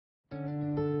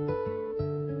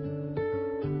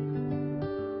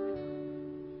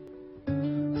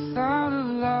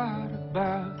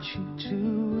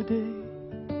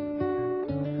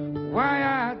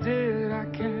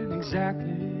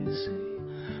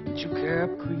but you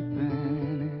kept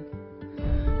creeping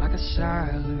in like a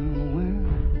silent wind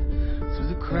through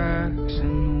the cracks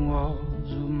in the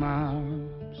walls of my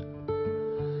rooms.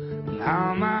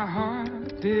 Now my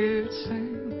heart did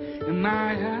sing and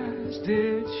my eyes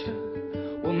did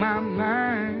shut, well, my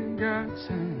mind got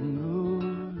tangled up.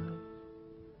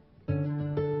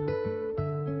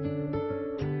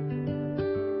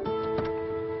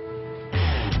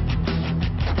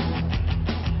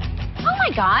 Oh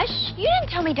my gosh, you didn't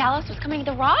tell me Dallas was coming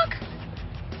to the Rock.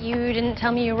 You didn't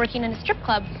tell me you were working in a strip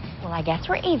club. Well, I guess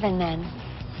we're even then.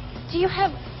 Do you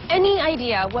have any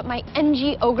idea what my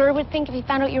NG ogre would think if he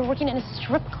found out you were working in a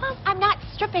strip club? I'm not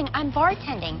stripping, I'm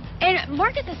bartending. And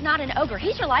Marcus is not an ogre.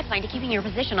 He's your lifeline to keeping your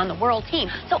position on the world team.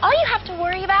 So all you have to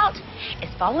worry about is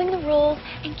following the rules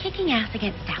and kicking ass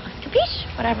against Dallas.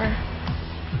 Capiche? Whatever.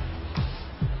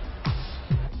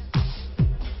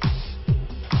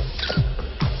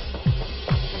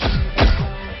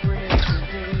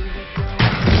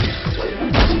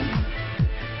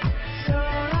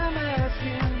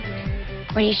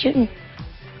 What are you shooting?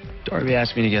 Darby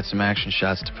asked me to get some action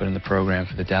shots to put in the program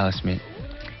for the Dallas meet.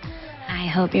 I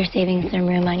hope you're saving some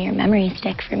room on your memory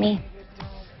stick for me.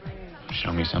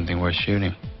 Show me something worth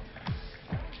shooting.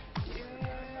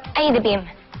 I need the beam.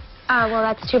 Well,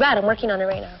 that's too bad. I'm working on it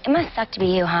right now. It must suck to be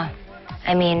you, huh?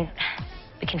 I mean,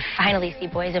 we can finally see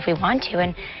boys if we want to,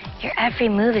 and your every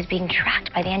move is being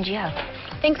tracked by the NGO.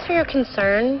 Thanks for your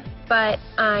concern, but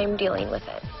I'm dealing with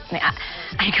it. I mean,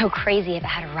 I'd go crazy if I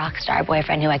had a rock star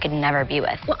boyfriend who I could never be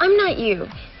with. Well, I'm not you.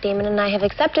 Damon and I have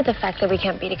accepted the fact that we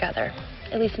can't be together,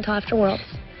 at least until after Worlds.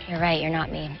 You're right, you're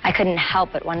not me. I couldn't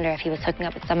help but wonder if he was hooking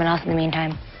up with someone else in the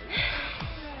meantime.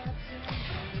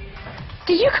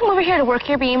 Did you come over here to work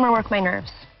your beam or work my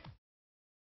nerves?